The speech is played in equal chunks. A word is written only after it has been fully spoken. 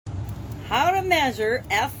how to measure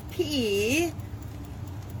FP.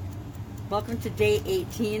 Welcome to day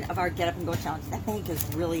 18 of our Get Up and Go Challenge. That bank is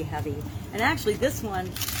really heavy. And actually this one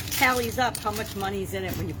tallies up how much money's in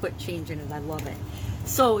it when you put change in it. I love it.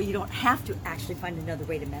 So you don't have to actually find another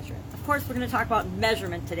way to measure it. Of course, we're going to talk about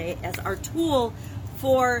measurement today as our tool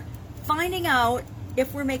for finding out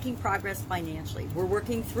if we're making progress financially. We're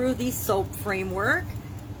working through the SOAP framework,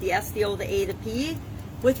 the S, the O, the A, the P,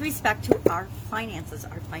 with respect to our finances,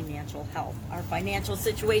 our financial health, our financial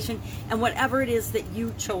situation, and whatever it is that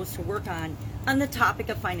you chose to work on the topic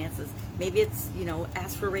of finances. Maybe it's,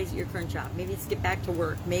 ask for a raise at your current job. Maybe it's get back to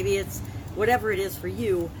work. Maybe it's whatever it is for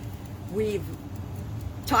you. We've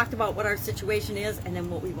talked about what our situation is and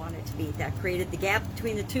then what we want it to be. That created the gap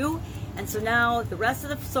between the two. And so now the rest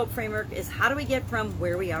of the SOAP framework is how do we get from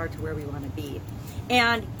where we are to where we want to be?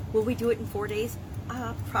 And will we do it in 4 days?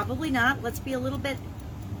 Probably not. Let's be a little bit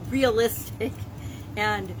realistic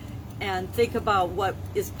and think about what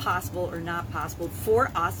is possible or not possible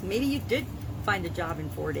for us. Maybe you did find a job in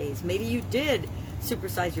 4 days. Maybe you did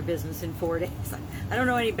supersize your business in 4 days. I don't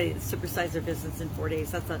know anybody that supersized their business in 4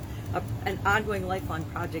 days. That's an ongoing, lifelong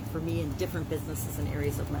project for me in different businesses and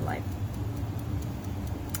areas of my life.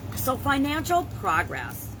 So financial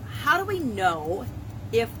progress. How do we know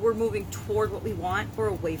if we're moving toward what we want or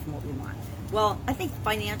away from what we want? Well, I think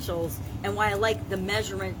financials, and why I like the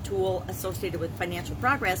measurement tool associated with financial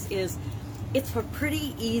progress, is it's a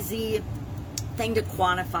pretty easy thing to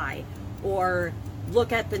quantify or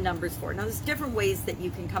look at the numbers for. Now, there's different ways that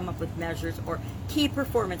you can come up with measures or key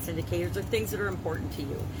performance indicators or things that are important to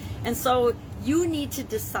you. And so you need to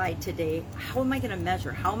decide today, how am I going to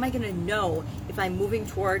measure? How am I going to know if I'm moving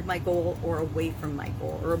toward my goal or away from my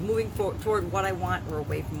goal, or moving toward what I want or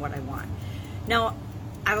away from what I want? Now,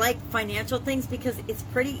 I like financial things because it's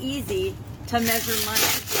pretty easy to measure money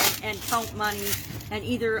and count money, and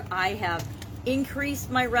either I have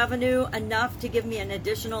increased my revenue enough to give me an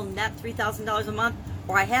additional net $3,000 a month,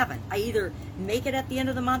 or I haven't. I either make it at the end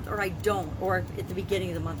of the month or I don't, or at the beginning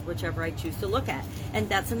of the month, whichever I choose to look at. And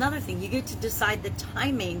that's another thing. You get to decide the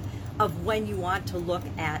timing of when you want to look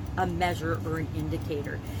at a measure or an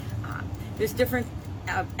indicator. There's different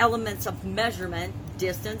elements of measurement: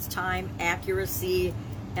 distance, time, accuracy,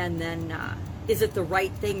 and then is it the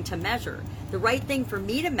right thing to measure? The right thing for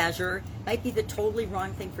me to measure might be the totally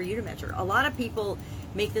wrong thing for you to measure. A lot of people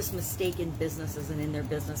make this mistake in businesses and in their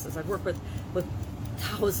businesses. I've worked with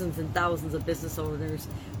thousands and thousands of business owners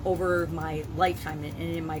over my lifetime and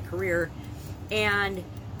in my career. And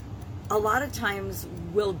a lot of times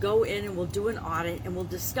we'll go in and we'll do an audit and we'll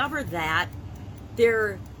discover that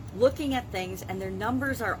they're looking at things and their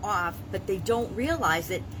numbers are off, but they don't realize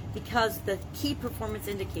it because the key performance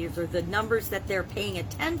indicators, or the numbers that they're paying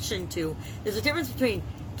attention to, there's a difference between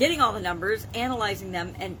getting all the numbers, analyzing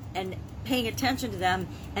them, and paying attention to them,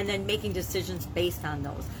 and then making decisions based on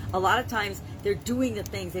those. A lot of times they're doing the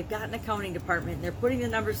things, they've got an accounting department, and they're putting the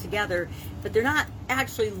numbers together, but they're not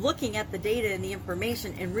actually looking at the data and the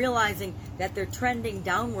information and realizing that they're trending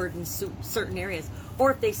downward in certain areas.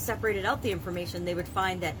 Or if they separated out the information, they would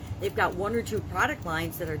find that they've got 1 or 2 product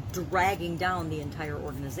lines that are dragging down the entire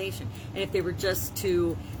organization. And if they were just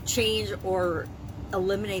to change or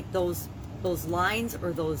eliminate those lines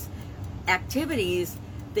or those activities,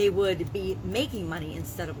 they would be making money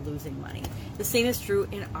instead of losing money. The same is true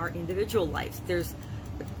in our individual lives. There's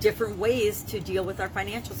different ways to deal with our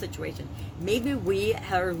financial situation. Maybe we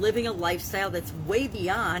are living a lifestyle that's way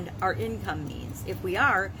beyond our income means. If we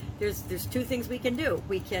are, there's 2 things we can do.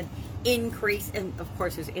 We can increase, and of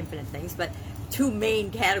course there's infinite things, but 2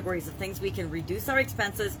 main categories of things. We can reduce our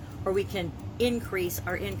expenses, or we can increase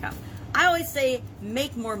our income. I always say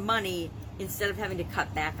make more money instead of having to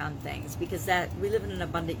cut back on things, because that we live in an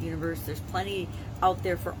abundant universe. There's plenty out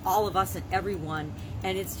there for all of us and everyone,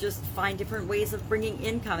 and it's just find different ways of bringing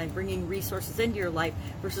income and bringing resources into your life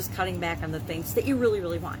versus cutting back on the things that you really,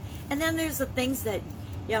 really want. And then there's the things that,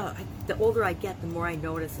 the older I get, the more I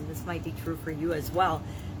notice, and this might be true for you as well.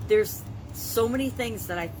 There's so many things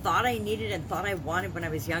that I thought I needed and thought I wanted when I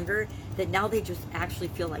was younger that now they just actually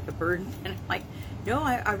feel like a burden. And I'm like, no,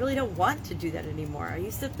 I really don't want to do that anymore. I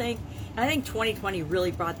used to think, and I think 2020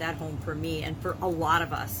 really brought that home for me and for a lot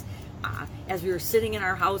of us. As we were sitting in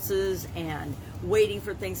our houses and waiting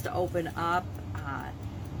for things to open up,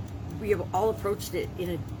 we have all approached it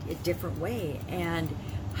in a different way. And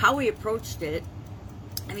how we approached it,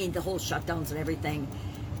 the whole shutdowns and everything,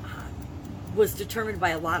 was determined by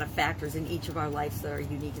a lot of factors in each of our lives that are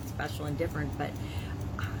unique and special and different. But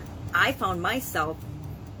I found myself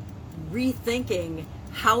rethinking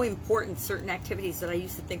how important certain activities that I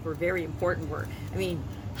used to think were very important were.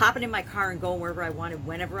 hopping in my car and going wherever I wanted,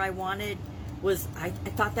 whenever I wanted, I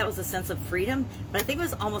thought that was a sense of freedom, but I think it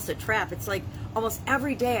was almost a trap. It's like almost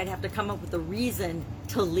every day I'd have to come up with a reason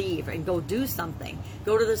to leave and go do something.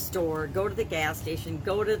 Go to the store, go to the gas station,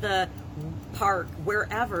 go to the park,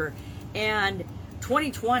 wherever. And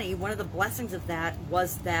 2020, one of the blessings of that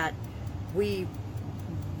was that we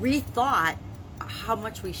rethought how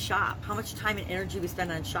much we shop, how much time and energy we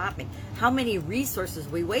spend on shopping, how many resources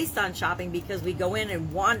we waste on shopping because we go in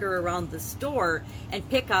and wander around the store and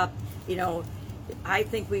pick up, I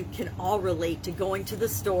think we can all relate to going to the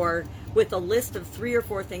store with a list of 3 or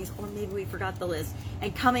 4 things, or maybe we forgot the list,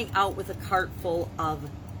 and coming out with a cart full of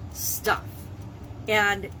stuff.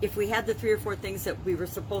 And if we had the 3 or 4 things that we were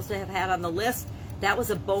supposed to have had on the list, that was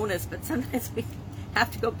a bonus, but sometimes we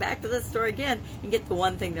have to go back to the store again and get the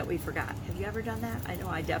one thing that we forgot. Have you ever done that? I know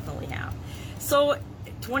I definitely have. So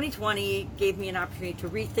 2020 gave me an opportunity to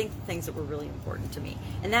rethink the things that were really important to me.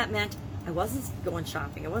 And that meant I wasn't going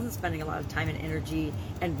shopping. I wasn't spending a lot of time and energy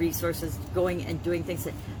and resources going and doing things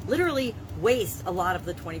that literally waste a lot of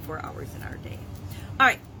the 24 hours in our day. All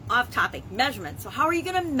right, off topic, measurement. So how are you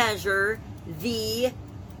going to measure the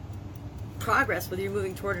progress, whether you're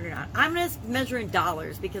moving toward it or not? I'm going to measure in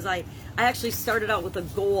dollars because I actually started out with a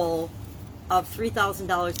goal of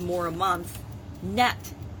 $3,000 more a month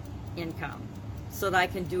net income so that I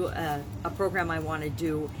can do a program I want to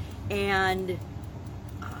do. And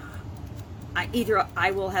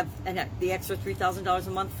I will have the extra $3,000 a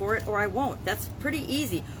month for it, or I won't. That's pretty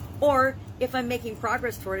easy. Or if I'm making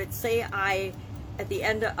progress toward it, say at the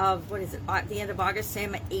end of August, say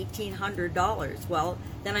I'm at $1,800. Well,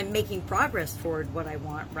 then I'm making progress toward what I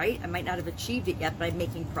want, right? I might not have achieved it yet, but I'm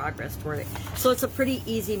making progress toward it. So it's a pretty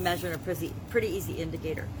easy measure and a pretty easy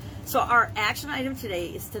indicator. So our action item today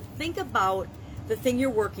is to think about the thing you're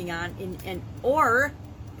working on, or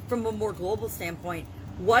from a more global standpoint,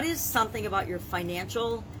 what is something about your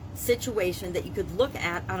financial situation that you could look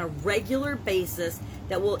at on a regular basis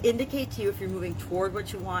that will indicate to you if you're moving toward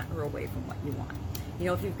what you want or away from what you want.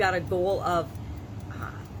 If you've got a goal of,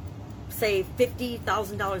 say,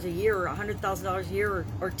 $50,000 a year or $100,000 a year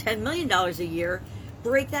or $10 million a year,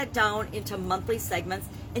 break that down into monthly segments.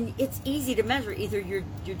 And it's easy to measure. Either your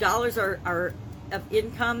dollars are of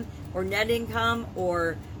income or net income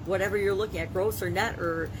or whatever you're looking at, gross or net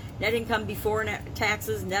income before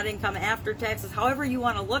taxes, net income after taxes, however you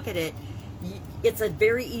want to look at it. It's a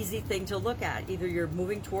very easy thing to look at. Either you're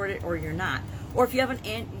moving toward it or you're not. Or if you have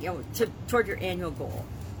toward your annual goal.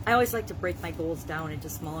 I always like to break my goals down into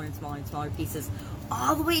smaller and smaller and smaller pieces,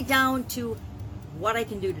 all the way down to what I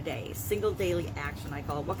can do today. Single daily action, I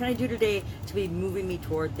call it. What can I do today to be moving me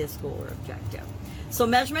toward this goal or objective? So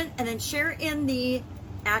measurement, and then share in the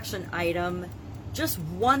action item just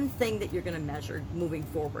one thing that you're going to measure moving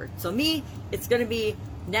forward. So me, it's going to be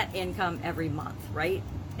net income every month, right?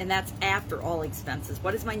 And that's after all expenses.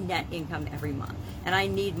 What is my net income every month? And I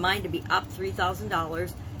need mine to be up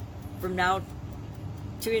 $3,000 from now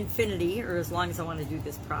to infinity, or as long as I want to do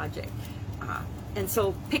this project. And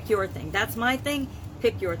so pick your thing. That's my thing.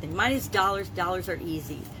 Pick your thing. Mine is dollars. Dollars are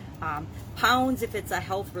easy. Pounds, if it's a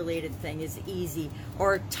health-related thing, is easy.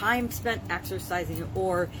 Or time spent exercising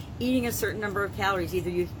or eating a certain number of calories. Either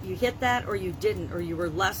you hit that or you didn't, or you were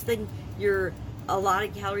less than your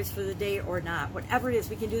allotted calories for the day or not. Whatever it is,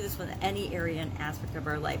 we can do this with any area and aspect of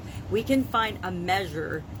our life. We can find a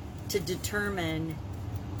measure to determine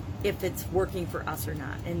if it's working for us or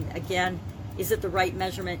not. And again, is it the right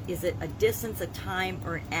measurement? Is it a distance, a time,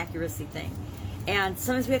 or an accuracy thing? And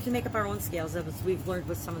sometimes we have to make up our own scales, as we've learned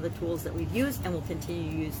with some of the tools that we've used and will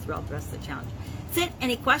continue to use throughout the rest of the challenge. That's it.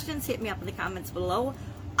 Any questions, hit me up in the comments below.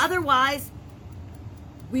 Otherwise,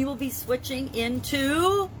 we will be switching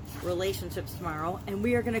into relationships tomorrow, and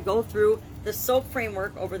we are going to go through the SOAP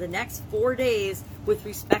framework over the next 4 days with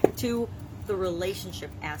respect to the relationship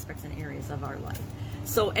aspects and areas of our life.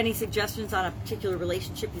 So any suggestions on a particular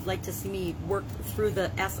relationship you'd like to see me work through the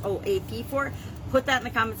SOAP for, put that in the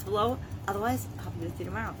comments below. Otherwise, I'll be with you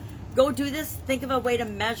tomorrow. Go do this. Think of a way to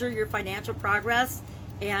measure your financial progress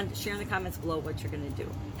and share in the comments below what you're going to do.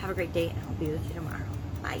 Have a great day, and I'll be with you tomorrow.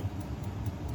 Bye.